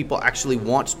most people actually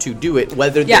want to do it,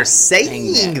 whether they're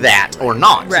saying that or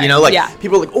not. Right. You know, like Yeah.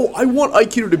 people are like, oh, I want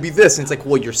Aikido to be this, and it's like,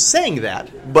 well, you're saying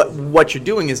that, but what you're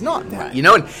doing is not that. Right. You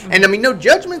know, and I mean, no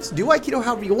judgments. Do Aikido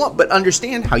however you want, but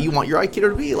understand how you want your Aikido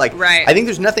to be. Like, Right. I think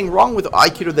there's nothing wrong with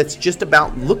Aikido that's just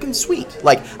about looking sweet.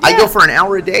 Like, I go for an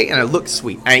hour a day and I look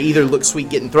sweet. I either look sweet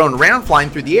getting thrown around, flying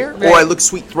through the air, or I look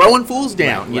sweet throwing fools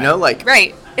down. You know, like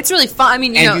right. It's really fun. I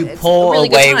mean, you know, you it's pull a really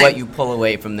good away time. what you pull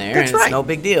away from there, That's and right. it's no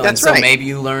big deal. That's and so right. maybe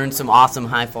you learn some awesome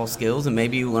high fall skills, and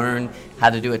maybe you learn how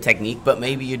to do a technique, but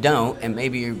maybe you don't, and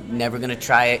maybe you're never going to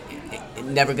try it,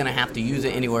 never going to have to use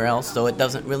it anywhere else, so it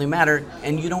doesn't really matter,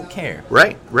 and you don't care.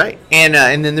 Right. And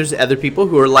then there's other people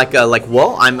who are like,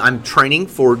 well, I'm training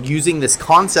for using this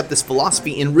concept, this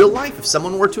philosophy in real life if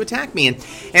someone were to attack me.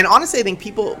 And honestly, I think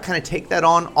people kind of take that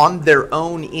on their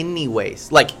own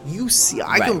anyways. Like, you see,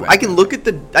 I can look at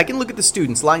the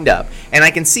students lined up, and I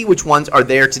can see which ones are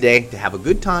there today to have a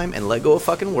good time and let go of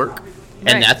fucking work.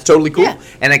 And Right. that's totally cool. Yeah.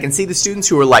 And I can see the students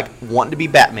who are like wanting to be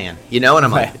Batman, you know, and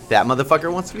I'm like, that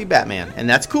motherfucker wants to be Batman, and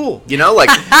that's cool, you know,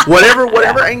 like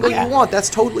whatever angle you want,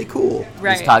 that's totally cool.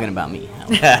 Right. He's talking about me.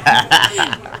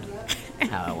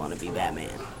 How I want to be Batman.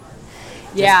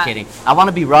 Yeah. Just kidding. I want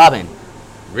to be Robin.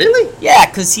 Really? Yeah,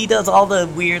 because he does all the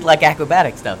weird, like,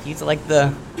 acrobatic stuff. He's like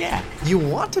You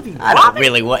want to be I Robin? don't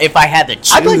really want, if I had to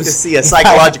choose. I'd like to see a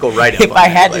psychological write-up. If on I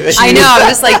that. had to choose. I know. I'm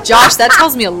just like, Josh, that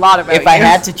tells me a lot about If you. I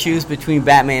had to choose between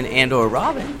Batman and or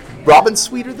Robin, Robin's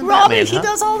sweeter than Robin, Batman, he huh?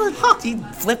 does all the, he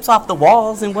flips off the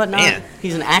walls and whatnot. Man.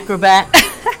 He's an acrobat.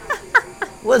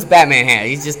 What's Batman have?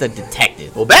 He's just a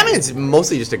detective. Well, Batman's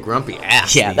mostly just a grumpy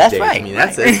ass. Yeah, these that's days. right, I mean,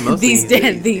 that's right. it's mostly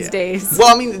these days.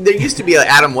 Well, I mean, there used to be an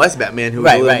Adam West Batman who was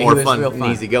Right, a little right, more he was fun real and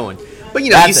fun. easygoing. But you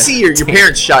know, you That's see your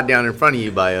parents shot down in front of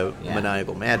you by a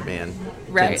maniacal madman.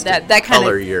 Right. Tends to That kind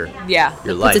color of your puts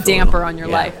life a damper little. on your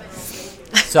Yeah.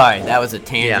 life. Sorry, that was a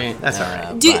tangent. Yeah, that's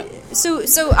all right.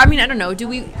 So I mean, I don't know. Do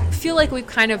we feel like we've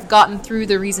kind of gotten through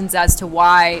the reasons as to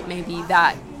why maybe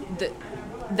that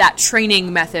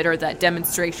training method or that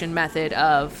demonstration method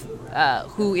of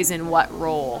who is in what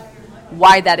role,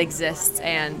 why that exists,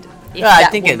 and if Yeah, I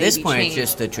that think will at this maybe point change.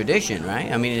 it's just a tradition,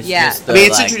 right? I mean, it's Yeah. just. I mean,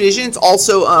 it's a like- tradition. It's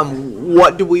also,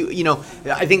 what do we, you know,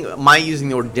 I think my using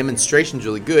the word demonstration is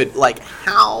really good. Like,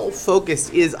 how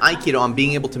focused is Aikido on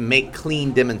being able to make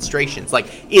clean demonstrations? Like,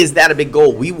 is that a big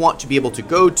goal? We want to be able to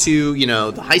go to, you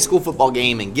know, the high school football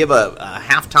game and give a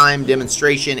halftime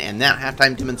demonstration, and that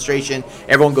halftime demonstration,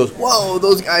 everyone goes, whoa,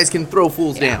 those guys can throw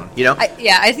fools down, you know?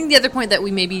 I think the other point that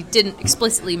we maybe didn't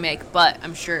explicitly make, but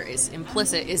I'm sure is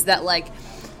implicit, is that like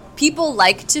people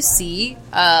like to see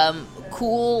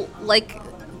cool like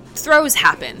throws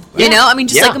happen. You know, I mean,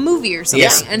 just like a movie or something.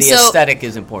 Yes, and the so aesthetic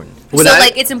is important. When so I-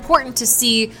 like it's important to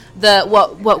see the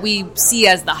what we see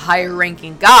as the higher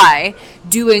ranking guy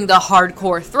doing the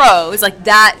hardcore throws like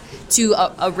that to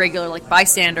a regular like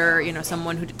bystander, you know,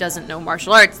 someone who doesn't know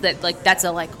martial arts, that like that's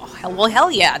a like, oh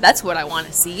hell yeah, that's what I want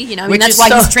to see, you know. I mean, that's why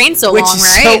he's trained so long, Which is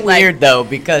right? so Like- weird though,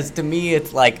 because to me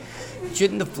it's like,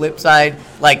 shouldn't the flip side,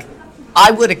 like,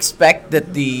 I would expect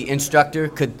that the instructor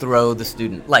could throw the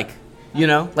student, like, you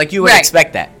know, like you would Right.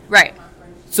 expect that. Right.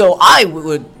 So I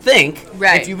would think,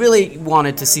 Right. if you really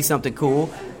wanted to see something cool,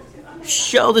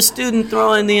 show the student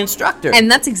throwing the instructor.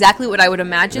 And that's exactly what I would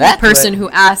imagine That's the person what- who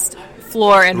asked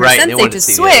Floor and her Right, they sensei wanted to to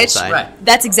see the other switch. side. Right.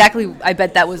 That's exactly, I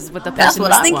bet that was what the That's person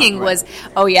what was I thinking want, right. was,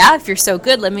 oh yeah, if you're so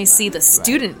good, let me see the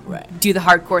student right. do the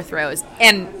hardcore throws.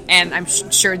 And I'm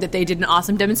sure that they did an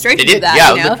awesome demonstration They did, of that.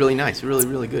 yeah, you it know? looked really nice, really,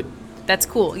 really good. That's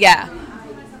cool, yeah.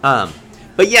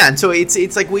 But yeah, and so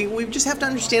it's like we just have to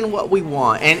understand what we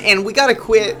want, and we got to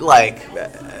quit like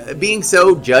being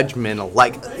so judgmental.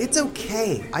 Like, it's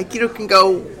okay, Aikido can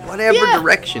go whatever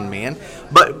direction, man.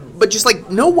 But just like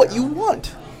know what you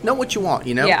want,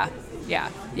 you know. Yeah.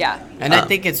 And I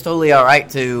think it's totally all right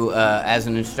to, as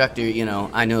an instructor, you know,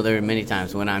 I know there are many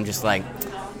times when I'm just like,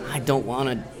 I don't want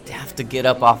to have to get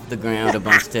up off the ground a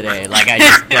bunch today. Like, I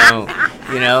just don't,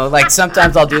 you know. Like,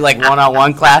 sometimes I'll do, like,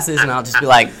 one-on-one classes, and I'll just be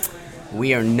like,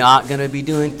 we are not going to be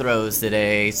doing throws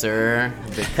today, sir,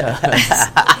 because,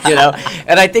 you know.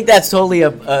 And I think that's totally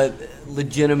a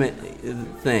legitimate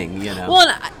thing, you know. Well,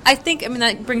 and I think, I mean,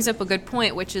 that brings up a good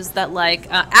point, which is that, like,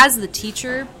 as the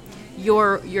teacher,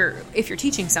 if you're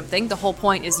teaching something, the whole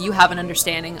point is you have an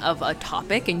understanding of a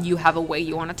topic and you have a way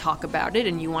you want to talk about it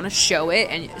and you want to show it,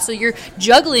 and so you're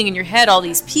juggling in your head all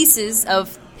these pieces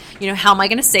of, how am I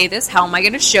going to say this? How am I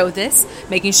going to show this?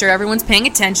 Making sure everyone's paying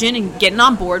attention and getting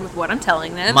on board with what I'm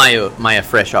telling them. Maya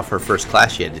fresh off her first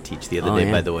class she had to teach the other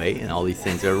day, by the way, and all these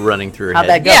things are running through her How'd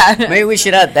head. that go? Yeah. Maybe we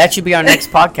should that should be our next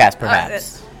podcast,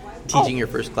 perhaps. Teaching your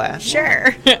first class?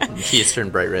 Sure. She has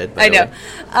turned bright red, by I the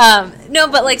know. way. No,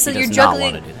 but like, so She you're does not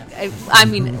juggling. wanna do that. I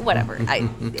mean, whatever.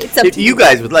 It's up If to you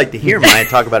guys would like to hear Maya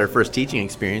talk about her first teaching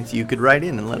experience, you could write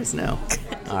in and let us know.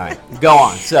 All right, go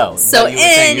on. So So you were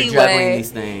saying anyway, you're juggling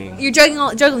these things. You're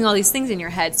juggling all these things in your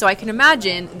head. So I can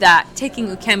imagine that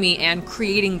taking ukemi and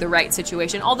creating the right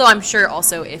situation. Although I'm sure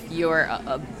also if you're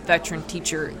a veteran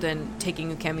teacher, then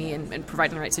taking ukemi and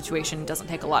providing the right situation doesn't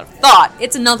take a lot of thought.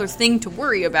 It's another thing to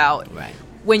worry about. Right.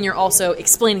 When you're also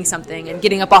explaining something and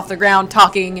getting up off the ground,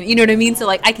 talking, and you know what I mean. So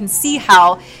like I can see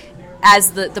how,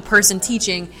 as the person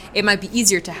teaching, it might be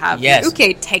easier to have Yes.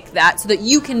 uke take that so that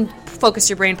you can focus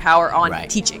your brain power on Right.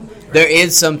 teaching. There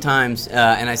is sometimes,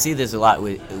 and I see this a lot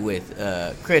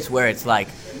with Chris, where it's like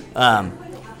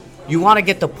you want to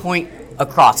get the point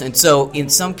across, and so in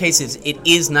some cases, it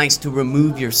is nice to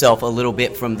remove yourself a little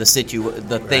bit from the thing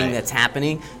Right. that's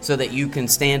happening, so that you can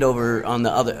stand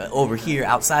over here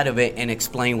outside of it and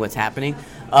explain what's happening.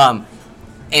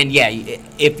 And yeah,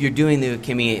 if you're doing the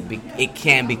ukemi, it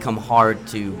can become hard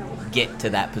to get to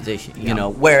that position, you know.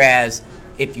 Whereas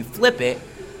if you flip it,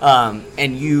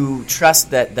 and you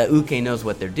trust that the uke knows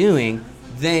what they're doing,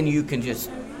 then you can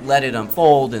just let it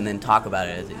unfold and then talk about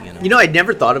it as it, You know, I'd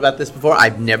never thought about this before.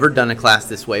 I've never done a class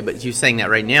this way, but you saying that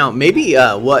right now, maybe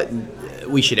what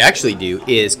we should actually do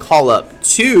is call up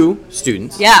 2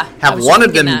 students. Yeah, I Have was one just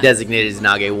of them thinking that. designated as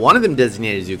nage, one of them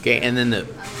designated as uke, and then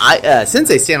since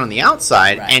they stand on the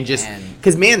outside Right, and just and-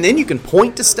 because man, then you can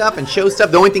point to stuff and show stuff.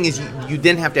 The only thing is you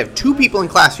then have to have 2 people in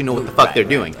class who know what the fuck they're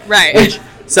doing. Right. Which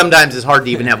sometimes is hard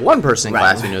to even have one person in Right.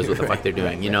 class who knows what the fuck they're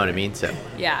doing. You know what I mean? So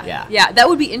Yeah. That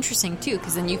would be interesting too,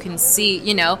 because then you can see,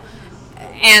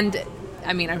 and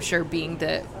I mean, I'm sure being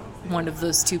one of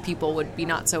those 2 people would be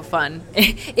not so fun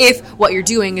if what you're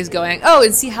doing is going,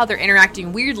 and see how they're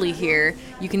interacting weirdly here.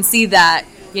 You can see that,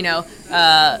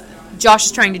 Josh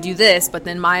is trying to do this, but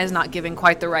then Maya's not giving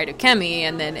quite the right ukemi,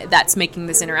 and then that's making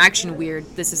this interaction weird.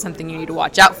 This is something you need to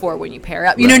watch out for when you pair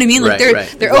up. You know what I mean? Like there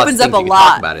There's lots opens of up things a you can talk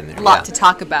lot, about in there. lot to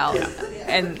talk about,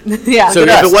 and yeah. So if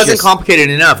us, it wasn't just- complicated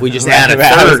enough, we just add a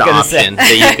Right, I was third gonna say. option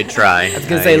that you could try. I was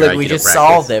going to say, look, we just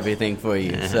solved everything for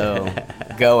you, so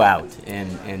go out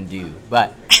and do.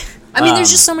 But I mean,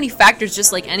 there's just so many factors,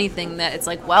 just like anything, that it's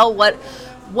like, well, what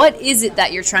is it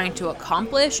that you're trying to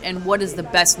accomplish, and what is the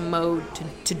best mode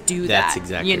to do that? That's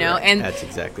exactly right. And That's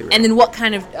exactly right. And then what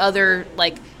kind of other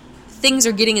things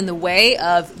are getting in the way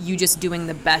of you just doing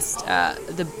the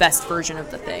best version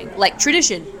of the thing. Like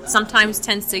tradition sometimes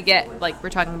tends to get, like we're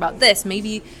talking about this,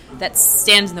 maybe that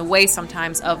stands in the way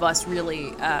sometimes of us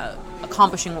really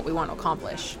accomplishing what we want to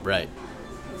accomplish. Right.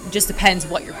 It just depends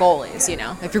what your goal is,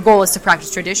 If your goal is to practice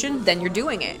tradition, then you're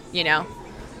doing it,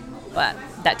 But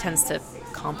that tends to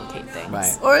complicate things.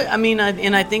 right. Or I mean,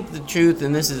 I think the truth,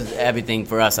 and this is everything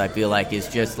for us, I feel like, is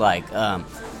just like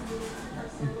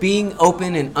being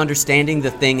open and understanding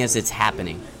the thing as it's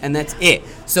happening, and that's it.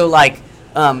 So like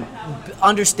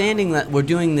understanding that we're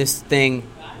doing this thing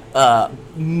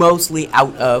mostly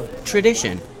out of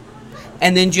tradition,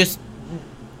 and then just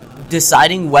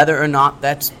deciding whether or not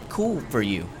that's cool for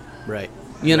you. Right.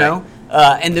 You know,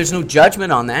 and there's no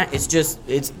judgment on that. It's just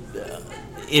is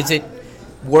it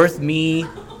worth me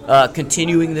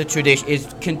continuing the tradition? Is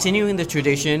continuing the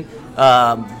tradition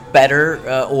better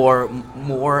or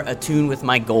more attuned with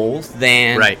my goals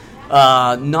than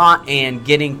not and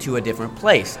getting to a different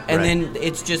place? And then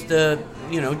it's just a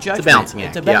judgment. It's a balancing act.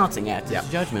 It's a balancing act. It's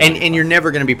a judgment. And you're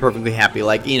never going to be perfectly happy.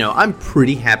 Like, I'm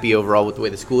pretty happy overall with the way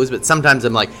the school is, but sometimes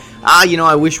I'm like,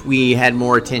 I wish we had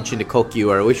more attention to Kokyu,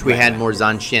 or I wish we had more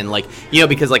Zanshin. Like,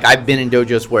 because like I've been in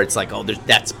dojos where it's like,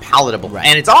 that's palatable. Right.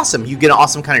 And it's awesome. You get an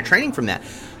awesome kind of training from that.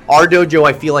 Our dojo,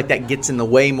 I feel like that gets in the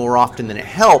way more often than it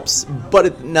helps,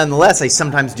 but nonetheless, I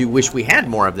sometimes do wish we had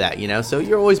more of that, So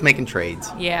you're always making trades.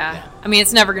 Yeah. I mean,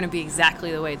 it's never going to be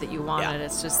exactly the way that you want it.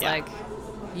 It's just like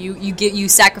you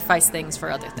sacrifice things for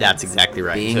other things. That's exactly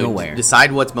right. Being so aware.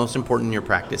 Decide what's most important in your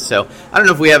practice. So I don't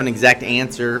know if we have an exact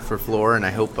answer for Flora, and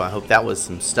I hope that was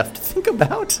some stuff to think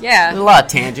about. Yeah. There's a lot of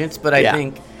tangents, but I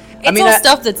think It's all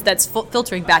stuff that's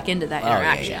filtering back into that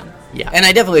interaction. Yeah. And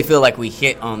I definitely feel like we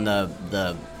hit on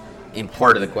the important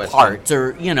Part of the question. parts,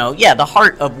 or the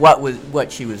heart of what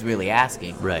she was really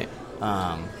asking. Right.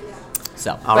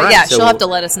 So, All But right, yeah, so she'll have to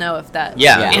let us know if that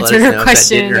let answered us know her if that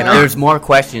question. did or if not. there's more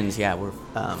questions,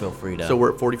 feel free to. So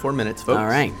we're at 44 minutes, folks. all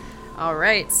right. All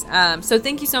right. So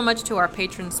thank you so much to our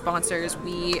patron sponsors.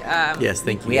 Yes,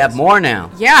 thank you. We have more now.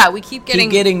 Yeah, we keep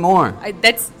getting more. I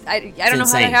don't know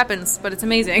how that happens, but it's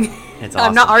amazing. It's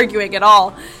I'm not awesome. arguing at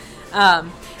all.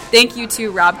 Thank you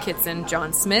to Rob Kitson,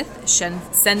 John Smith,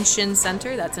 Senshin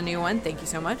Center, that's a new one, thank you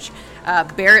so much.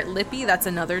 Barrett Lippy, that's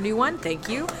another new one, thank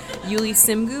you. Yuli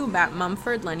Simgu, Matt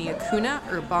Mumford, Lenny Acuna,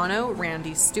 Urbano,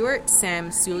 Randy Stewart,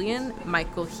 Sam Sulian,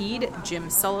 Michael Heed, Jim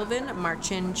Sullivan,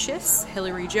 Marcin Chiss,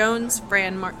 Hillary Jones,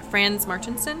 Franz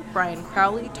Marchinson, Brian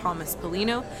Crowley, Thomas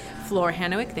Polino, Floor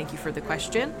Hanowick, thank you for the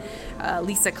question.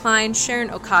 Lisa Klein,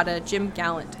 Sharon Okada, Jim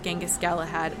Gallant, Genghis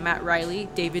Galahad, Matt Riley,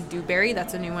 David Dewberry,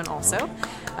 that's a new one also.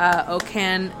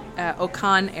 Okan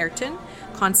Ayrton,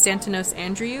 Konstantinos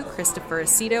Andrew, Christopher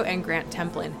Aceto, and Grant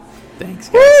Templin. Thanks,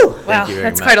 guys. Wow,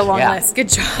 that's quite a long list. Good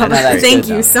job. that's Thank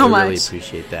good you stuff. so I much. really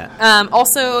appreciate that.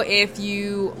 Also, if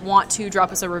you want to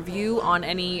drop us a review on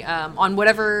any on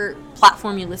whatever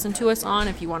platform you listen to us on,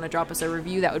 if you want to drop us a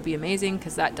review, that would be amazing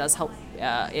because that does help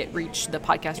the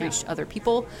podcast reach other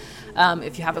people.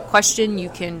 If you have a question, you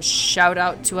can shout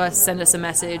out to us, send us a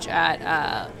message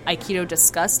at Aikido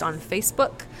Discussed on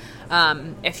Facebook.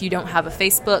 If you don't have a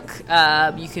Facebook,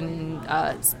 you can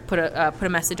put a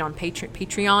message on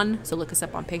Patreon. So look us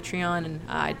up on Patreon, and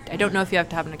I don't know if you have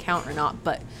to have an account or not,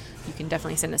 but you can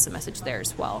definitely send us a message there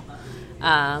as well.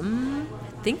 I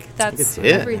think that's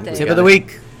everything. Tip of the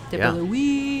week. Tip of the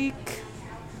week.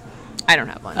 I don't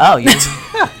have one. Oh, you.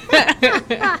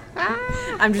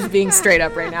 I'm just being straight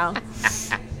up right now.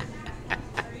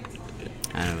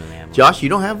 I don't really have one. Josh, you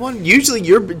don't have one? Usually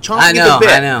you're chomping I at the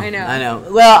bit. I know.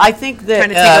 Well, I think that, Trying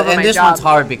to take over and my this job. one's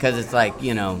hard because it's like,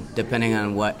 depending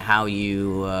on how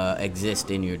you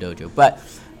exist in your dojo. But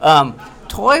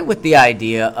toy with the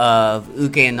idea of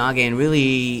uke and nage and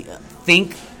really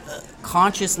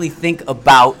consciously think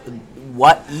about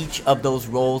what each of those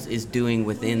roles is doing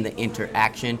within the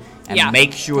interaction and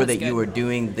make sure that you are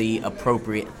doing the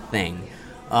appropriate thing.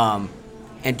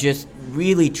 And just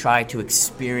really try to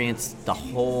experience the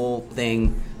whole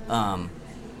thing kind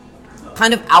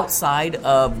of outside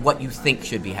of what you think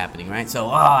should be happening, right? So,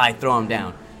 I throw them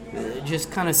down.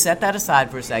 Just kind of set that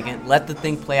aside for a second, let the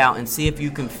thing play out, and see if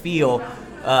you can feel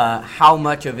how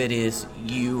much of it is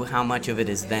you, how much of it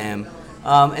is them.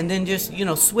 And then just,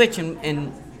 switch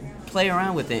and play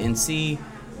around with it and see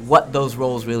what those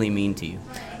roles really mean to you.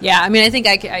 Yeah, I mean, I think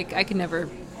I can never,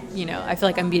 I feel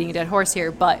like I'm beating a dead horse here,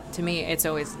 but to me, it's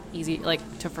always easy,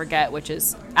 to forget, which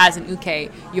is, as an uke,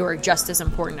 you're just as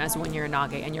important as when you're a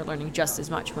nage, and you're learning just as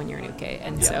much when you're an uke.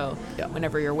 And so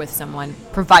whenever you're with someone,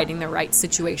 providing the right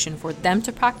situation for them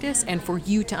to practice and for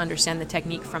you to understand the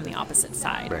technique from the opposite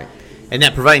side. Right. And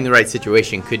that providing the right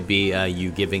situation could be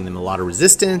you giving them a lot of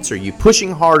resistance, or you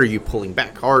pushing hard, or you pulling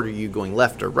back hard, or you going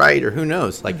left or right, or who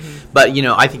knows. But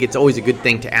I think it's always a good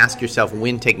thing to ask yourself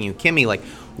when taking ukemi,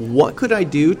 what could I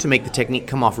do to make the technique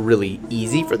come off really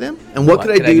easy for them, and what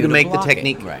could I do to make the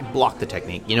technique block the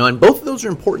technique? And both of those are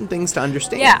important things to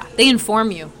understand. Yeah, they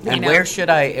inform you. And where should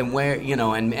I, and where,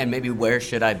 and maybe where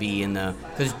should I be in the?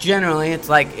 Because generally, it's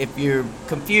like if you're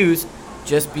confused,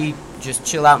 just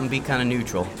chill out and be kind of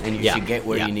neutral, and you should get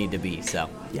where you need to be. So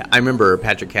I remember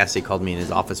Patrick Cassidy called me in his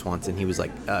office once, and he was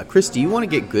like, Chris, do you want to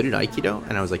get good at Aikido?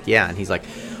 And I was like, yeah. And he's like,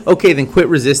 okay, then quit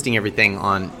resisting everything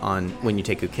on when you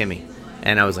take ukemi.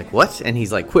 And I was like, what? And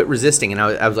he's like, quit resisting. And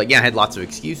I was like, yeah, I had lots of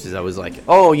excuses. I was like,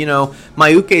 my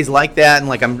uke's like that,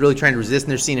 and I'm really trying to resist,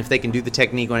 and they're seeing if they can do the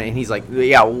technique on it. And he's like,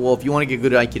 yeah, well, if you want to get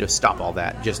good at Aikido, stop all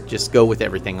that. Just go with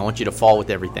everything. I want you to fall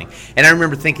with everything. And I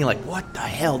remember thinking, what the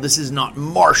hell? This is not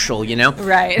martial,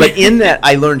 Right. But in that,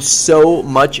 I learned so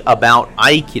much about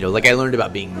Aikido. I learned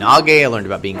about being nage, I learned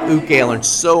about being uke, I learned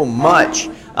so much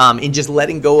in just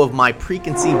letting go of my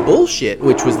preconceived bullshit,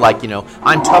 which was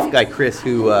I'm tough guy Chris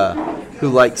who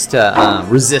likes to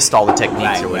resist all the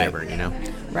techniques or whatever,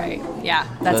 Right. Yeah,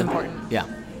 that's important. Yeah.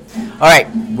 All right,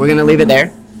 we're going to leave it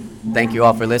there. Thank you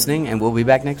all for listening, and we'll be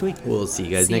back next week. We'll see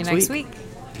you guys See next you next week. week.